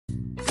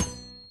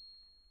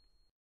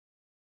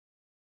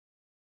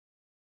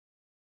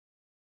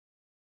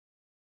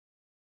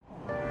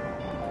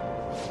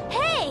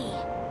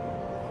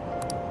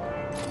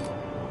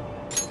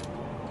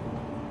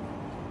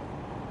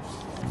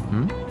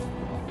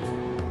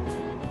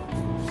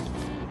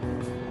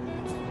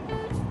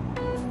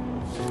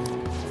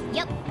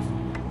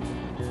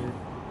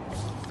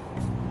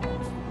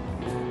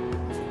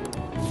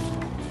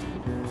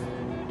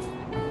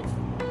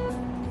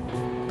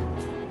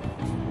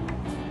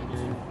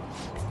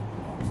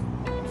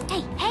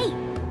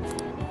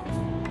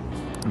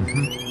All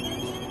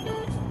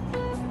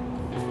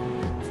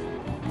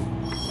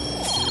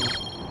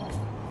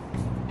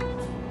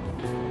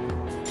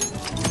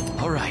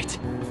right.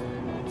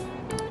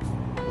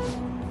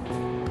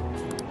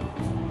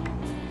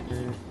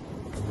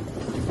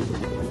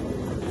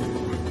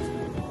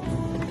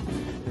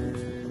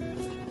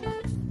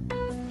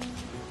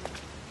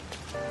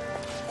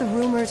 The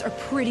rumors are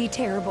pretty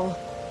terrible.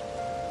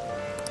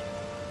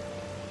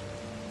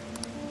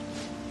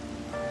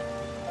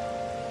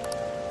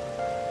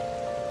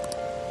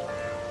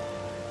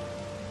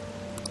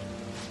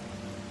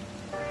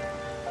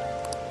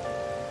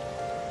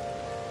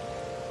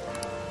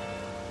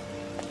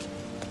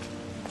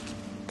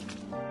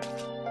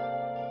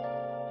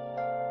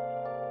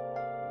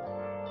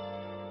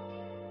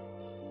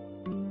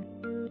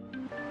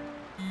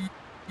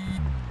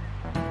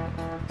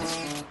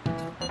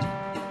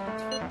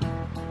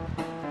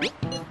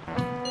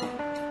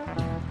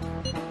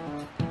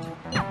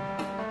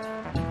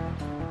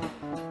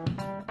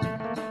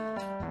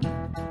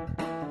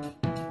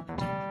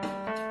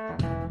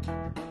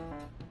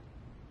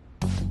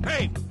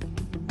 Hey!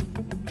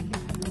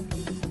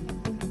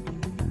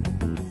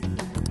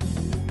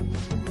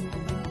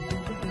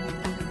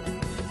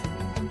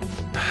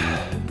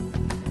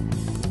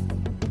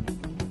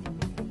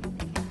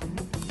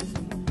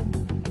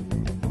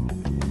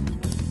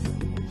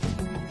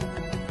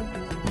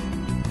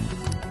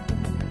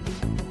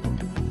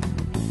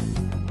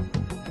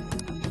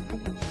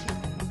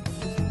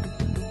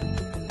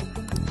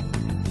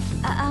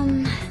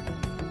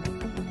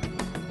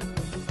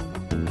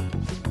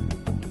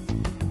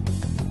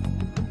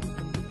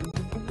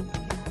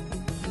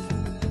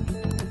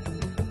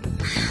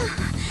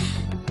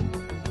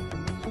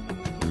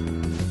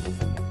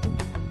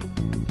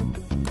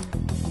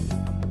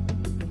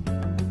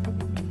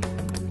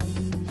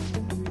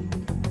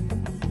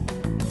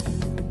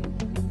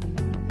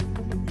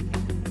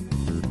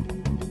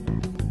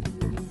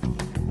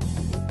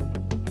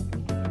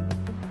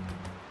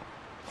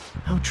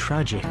 How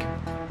tragic.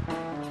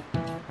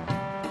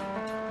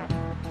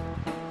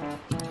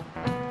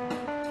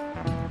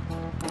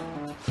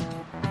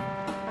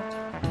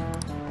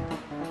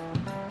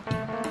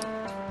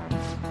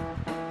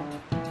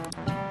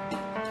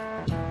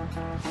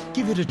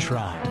 Give it a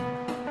try.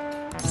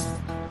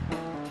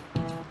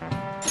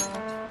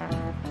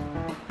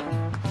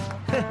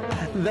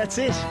 That's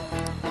it.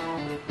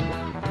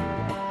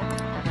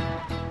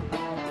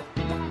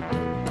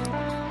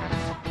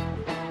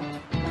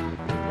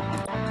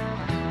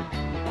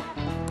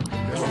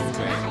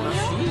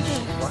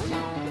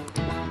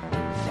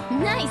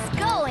 Nice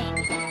going!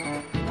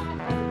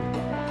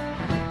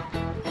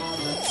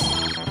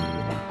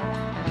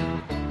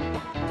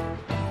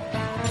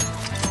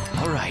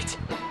 All right.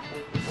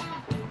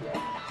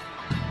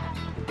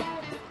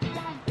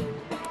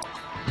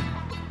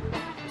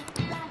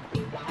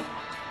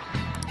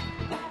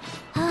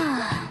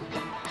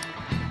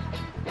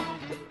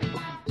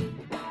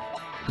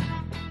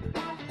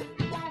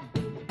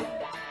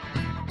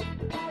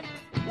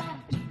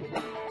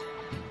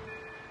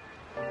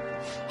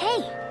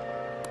 Hey!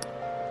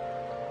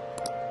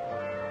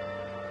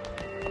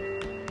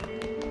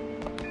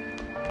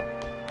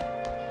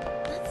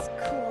 That's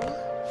cool.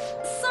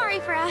 Sorry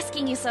for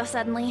asking you so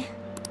suddenly.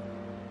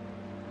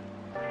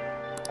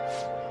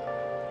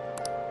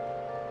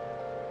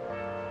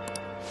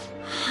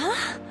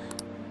 Huh?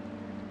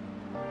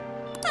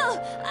 Oh,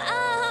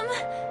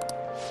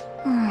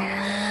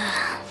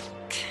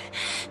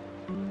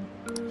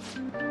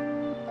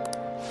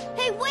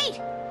 Hey,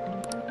 wait!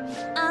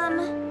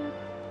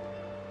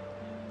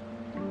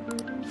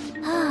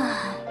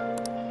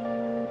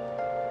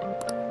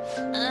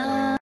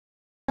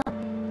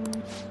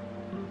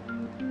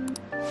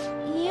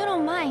 You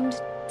don't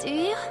mind, do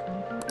you?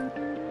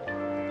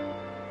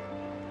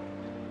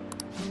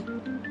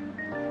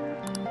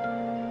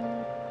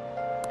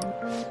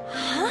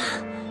 Huh?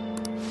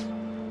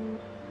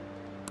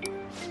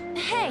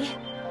 Hey!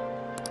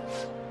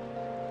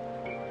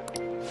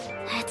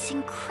 That's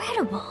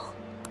incredible.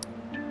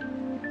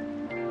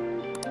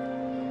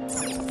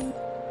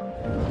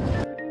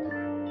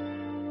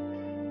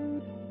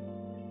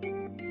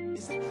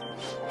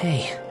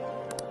 Hey.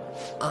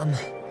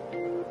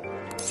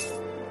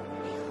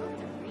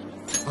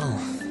 Oh.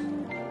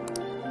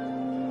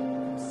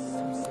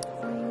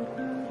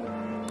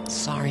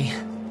 Sorry.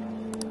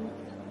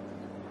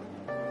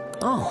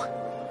 Oh.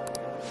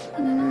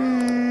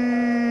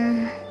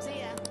 See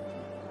ya.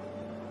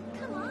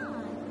 Come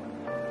on.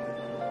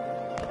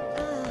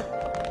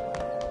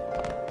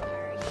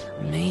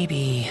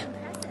 Maybe.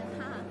 Impressive,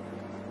 huh?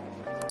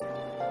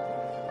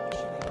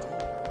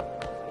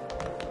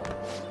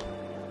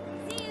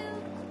 See you.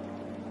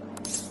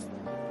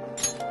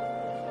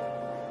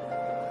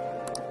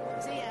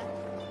 See ya.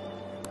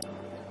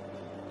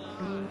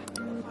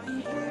 My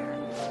hair.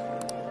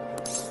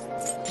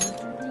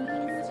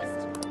 It's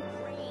just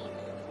great.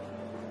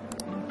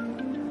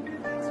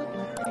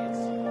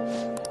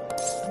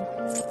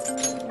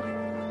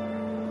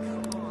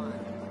 Come on.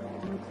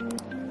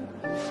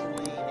 No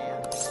way, man.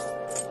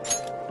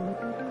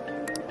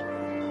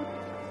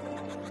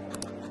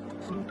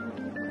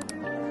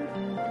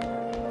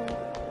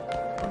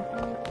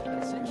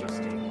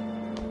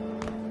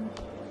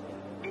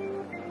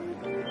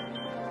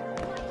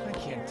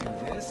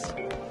 this?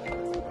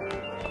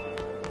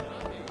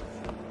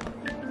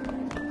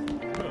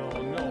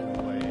 Oh, no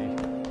way.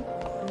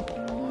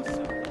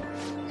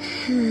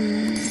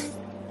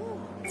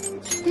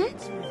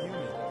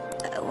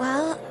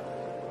 Well...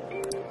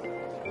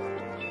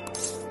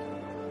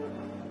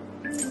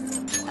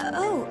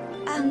 Oh,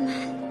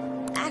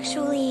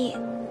 actually...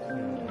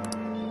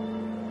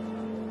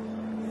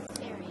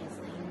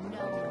 Seriously,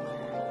 no.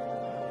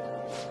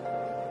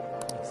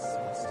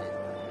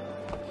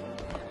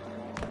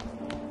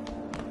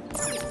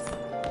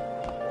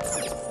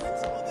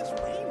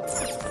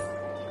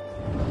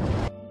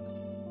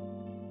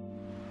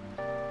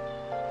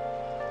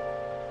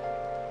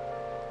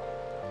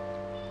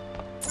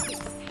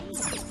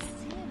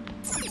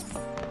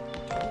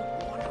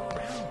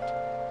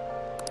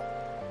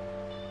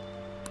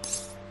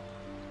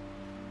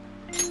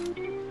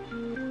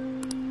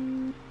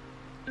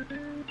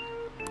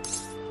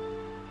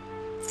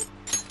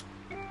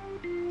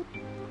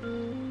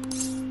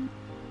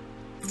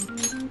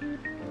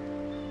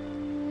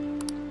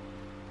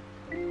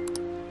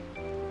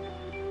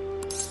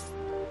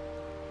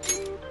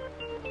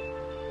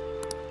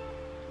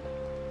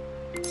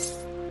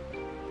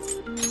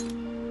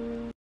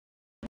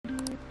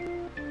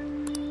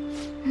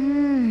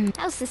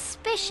 How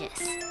suspicious.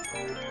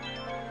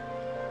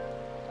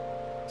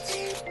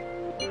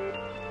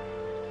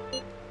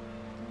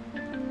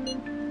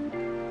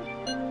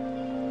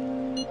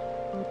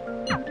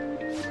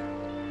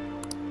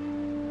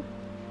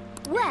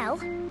 Well...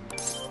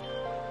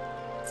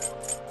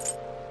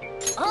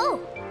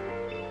 Oh!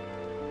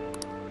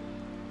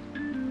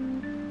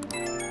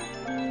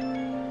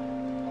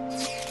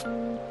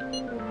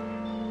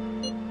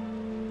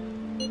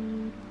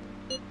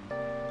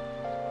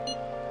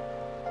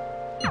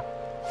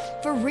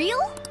 For real?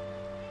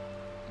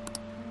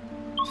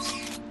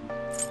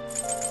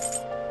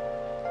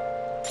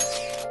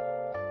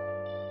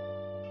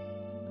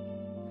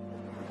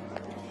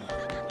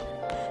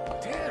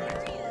 Damn it!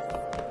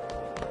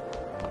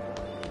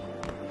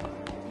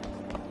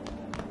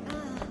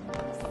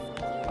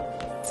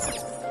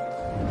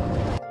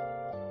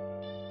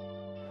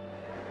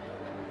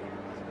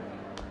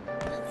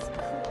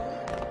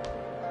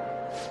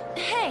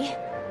 Hey!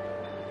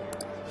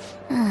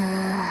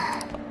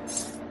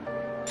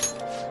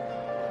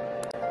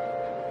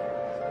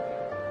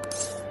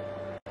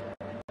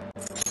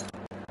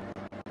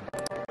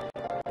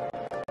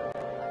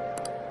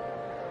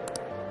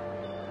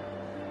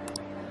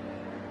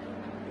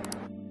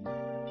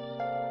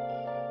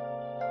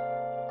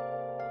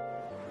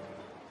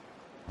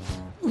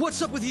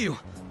 What's up with you?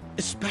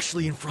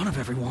 Especially in front of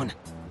everyone.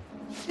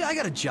 Yeah, I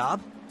got a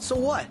job. So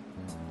what?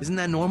 Isn't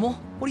that normal?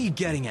 What are you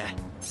getting at?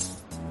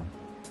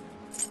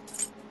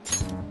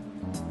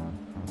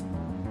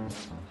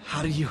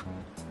 How did you...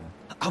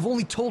 I've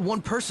only told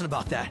one person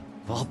about that.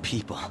 Of all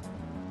people.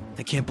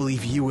 I can't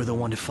believe you were the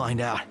one to find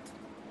out.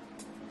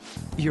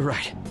 You're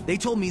right. They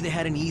told me they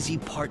had an easy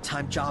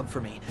part-time job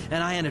for me,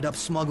 and I ended up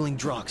smuggling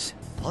drugs.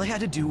 All I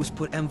had to do was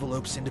put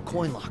envelopes into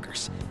coin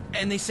lockers,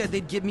 and they said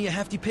they'd give me a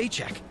hefty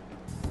paycheck.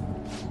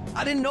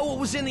 I didn't know what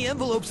was in the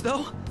envelopes,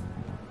 though.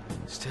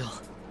 Still,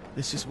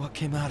 this is what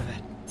came out of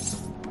it.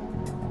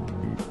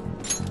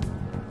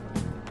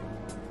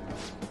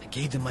 I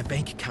gave them my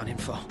bank account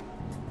info.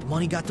 The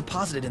money got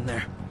deposited in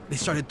there. They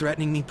started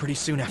threatening me pretty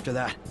soon after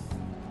that.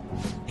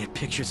 They had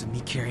pictures of me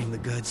carrying the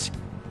goods.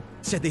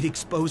 Said they'd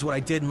expose what I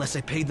did unless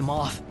I paid them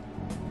off.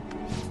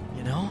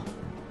 You know?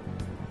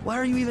 Why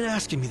are you even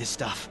asking me this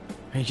stuff?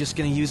 Are you just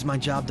gonna use my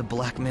job to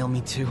blackmail me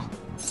too?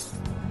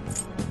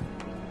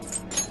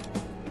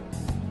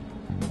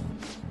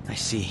 I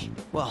see.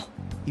 Well,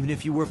 even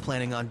if you were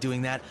planning on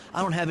doing that,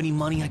 I don't have any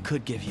money I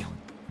could give you.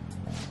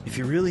 If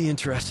you're really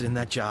interested in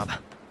that job,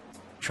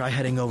 try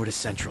heading over to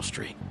Central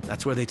Street.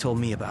 That's where they told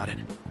me about it.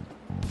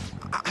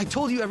 I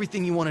told you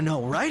everything you want to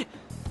know, right?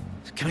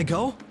 Can I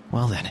go?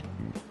 Well then.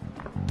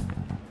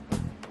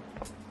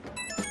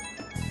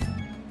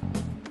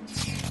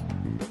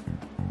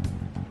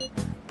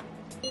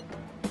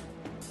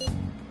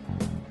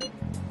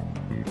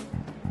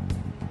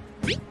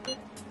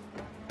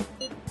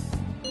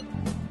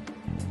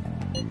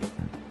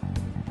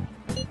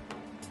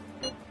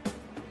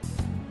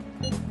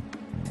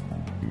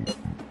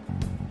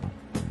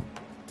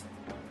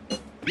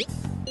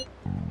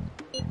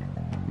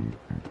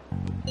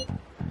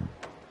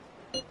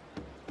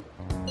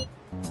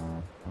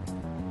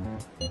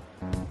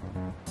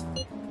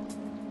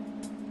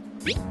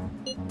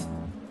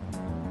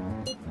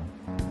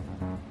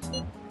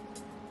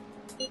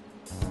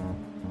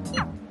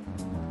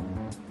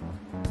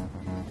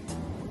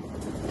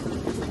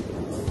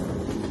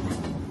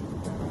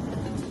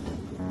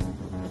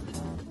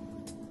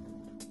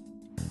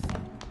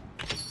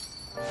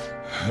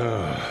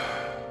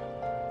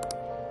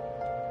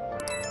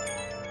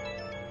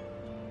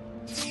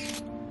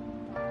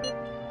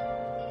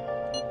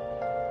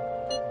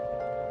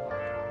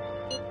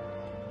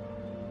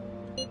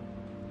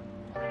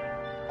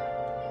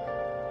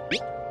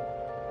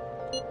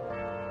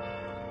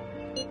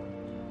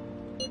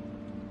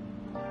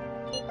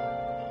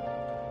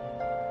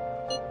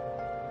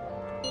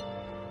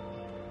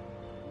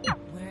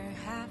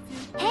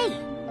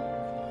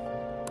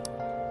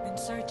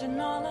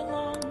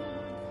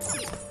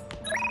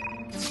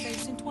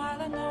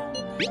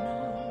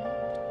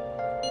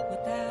 numbed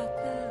without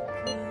the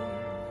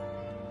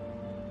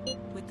clue,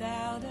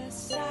 without a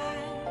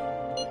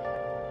sign,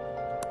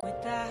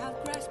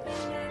 without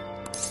grasping it.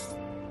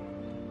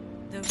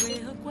 The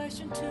real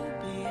question to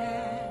be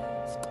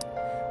asked,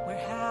 where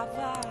have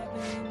I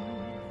been?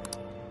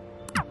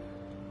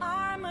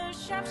 I'm a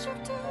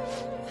sharpshooter.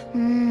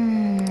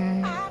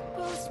 I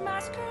post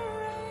masquerade,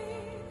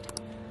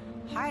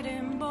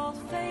 hiding both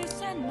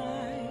face and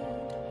mind,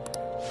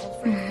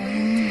 afraid for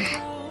you to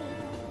know.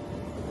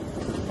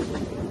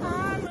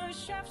 I'm a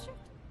sharpshooter.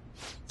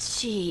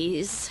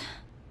 Jeez.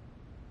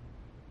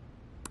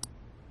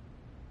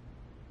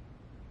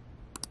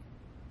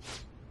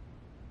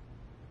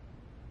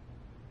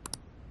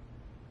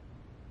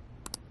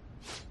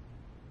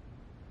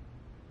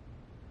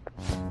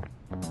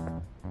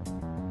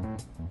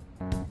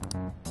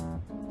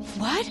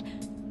 What?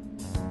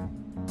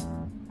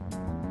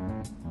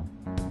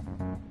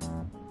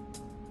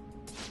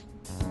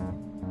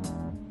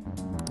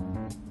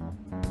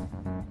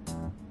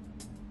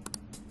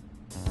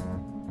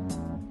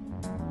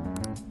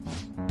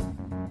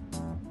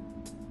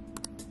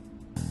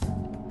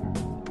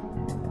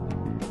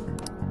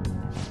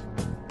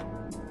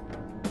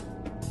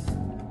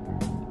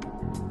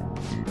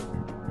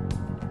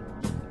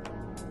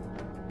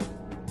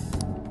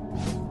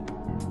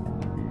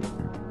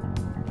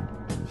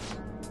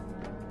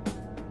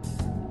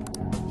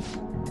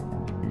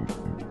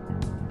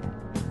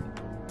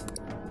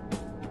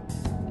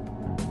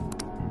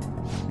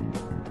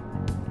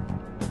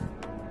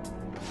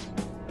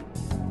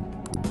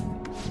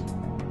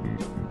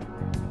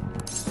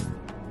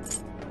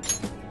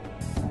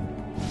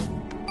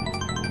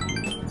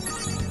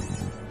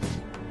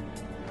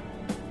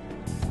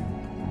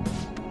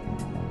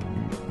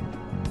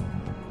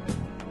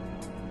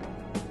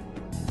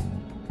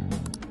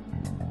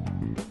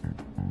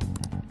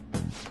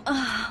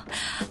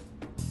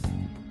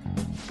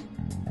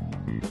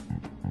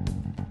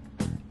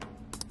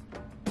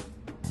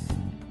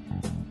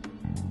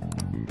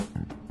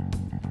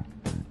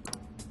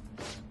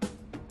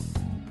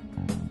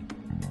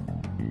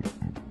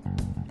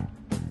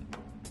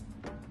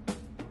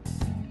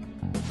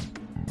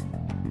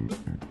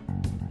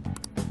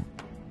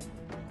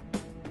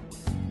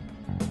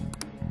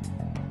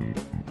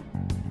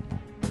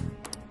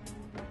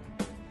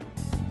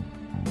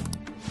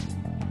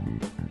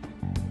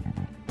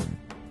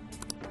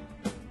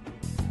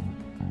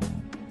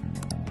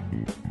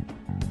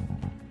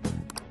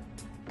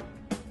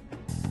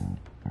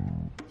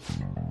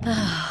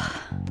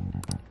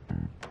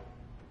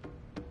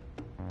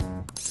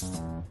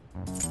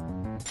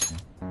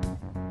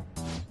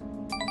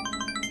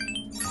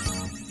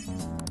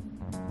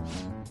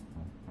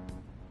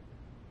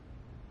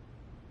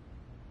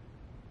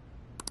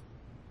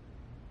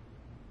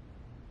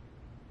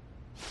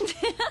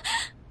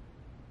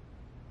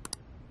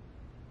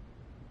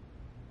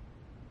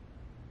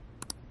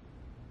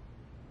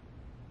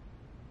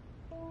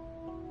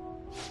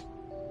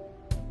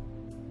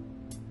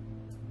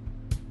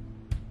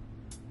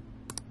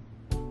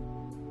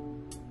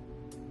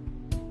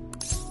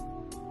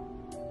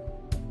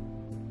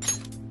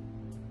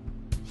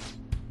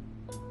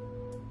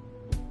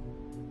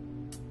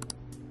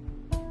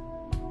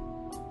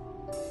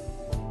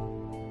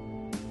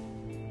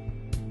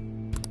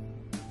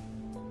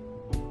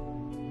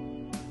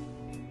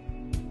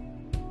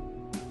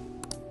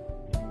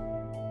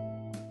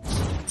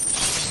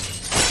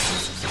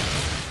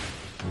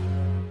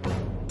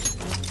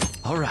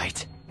 All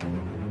right.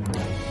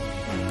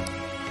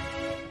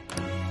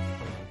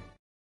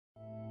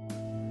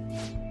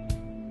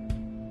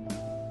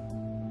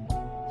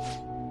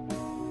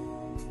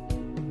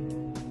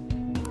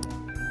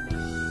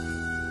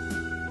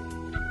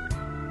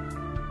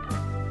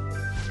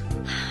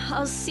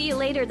 I'll see you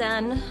later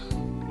then.